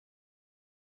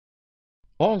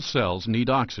All cells need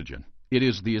oxygen. It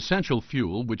is the essential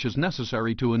fuel which is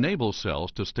necessary to enable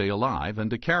cells to stay alive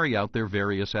and to carry out their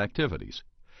various activities.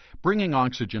 Bringing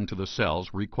oxygen to the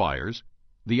cells requires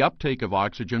the uptake of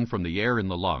oxygen from the air in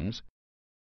the lungs,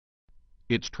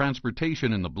 its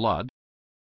transportation in the blood,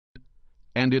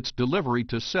 and its delivery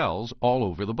to cells all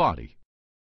over the body.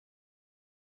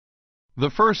 The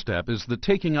first step is the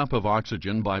taking up of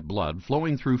oxygen by blood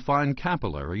flowing through fine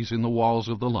capillaries in the walls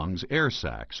of the lungs' air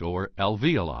sacs, or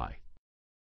alveoli.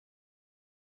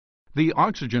 The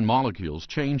oxygen molecules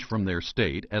change from their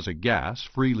state as a gas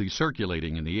freely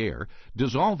circulating in the air,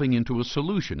 dissolving into a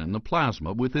solution in the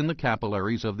plasma within the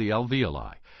capillaries of the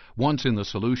alveoli. Once in the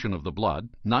solution of the blood,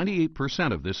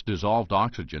 98% of this dissolved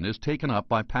oxygen is taken up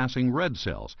by passing red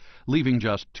cells, leaving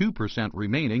just 2%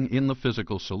 remaining in the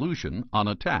physical solution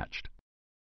unattached.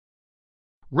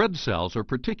 Red cells are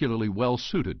particularly well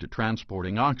suited to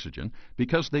transporting oxygen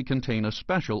because they contain a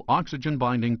special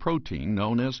oxygen-binding protein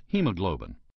known as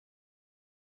hemoglobin.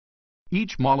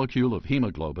 Each molecule of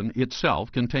hemoglobin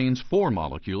itself contains 4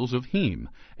 molecules of heme,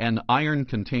 an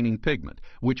iron-containing pigment,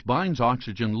 which binds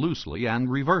oxygen loosely and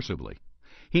reversibly.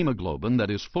 Hemoglobin that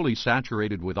is fully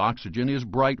saturated with oxygen is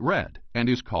bright red and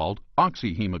is called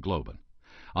oxyhemoglobin.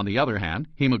 On the other hand,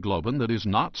 hemoglobin that is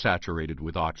not saturated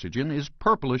with oxygen is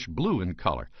purplish blue in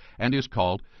color and is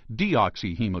called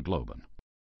deoxyhemoglobin.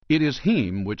 It is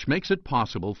heme which makes it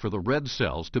possible for the red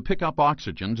cells to pick up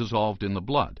oxygen dissolved in the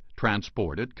blood,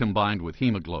 transport it combined with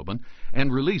hemoglobin,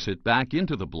 and release it back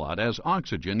into the blood as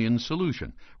oxygen in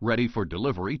solution, ready for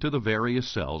delivery to the various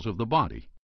cells of the body.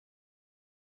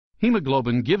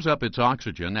 Hemoglobin gives up its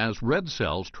oxygen as red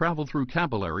cells travel through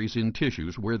capillaries in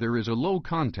tissues where there is a low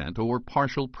content or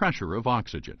partial pressure of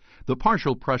oxygen. The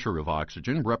partial pressure of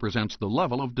oxygen represents the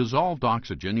level of dissolved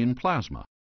oxygen in plasma.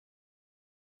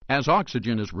 As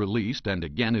oxygen is released and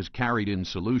again is carried in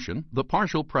solution, the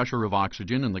partial pressure of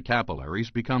oxygen in the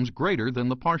capillaries becomes greater than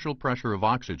the partial pressure of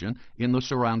oxygen in the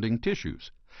surrounding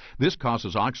tissues. This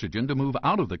causes oxygen to move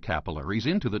out of the capillaries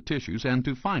into the tissues and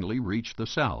to finally reach the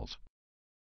cells.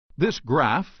 This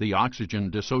graph, the oxygen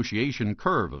dissociation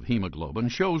curve of hemoglobin,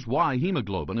 shows why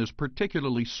hemoglobin is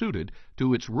particularly suited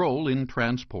to its role in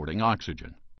transporting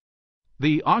oxygen.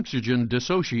 The oxygen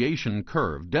dissociation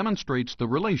curve demonstrates the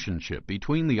relationship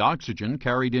between the oxygen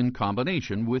carried in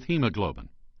combination with hemoglobin,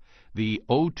 the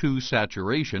O2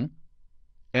 saturation,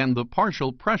 and the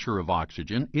partial pressure of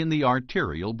oxygen in the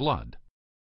arterial blood.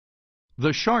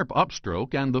 The sharp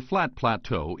upstroke and the flat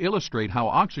plateau illustrate how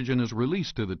oxygen is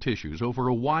released to the tissues over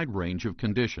a wide range of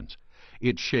conditions.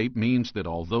 Its shape means that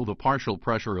although the partial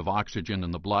pressure of oxygen in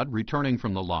the blood returning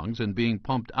from the lungs and being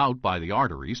pumped out by the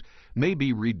arteries may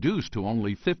be reduced to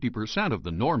only 50% of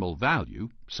the normal value,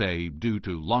 say due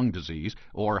to lung disease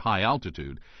or high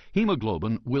altitude,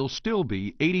 hemoglobin will still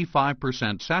be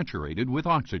 85% saturated with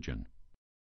oxygen.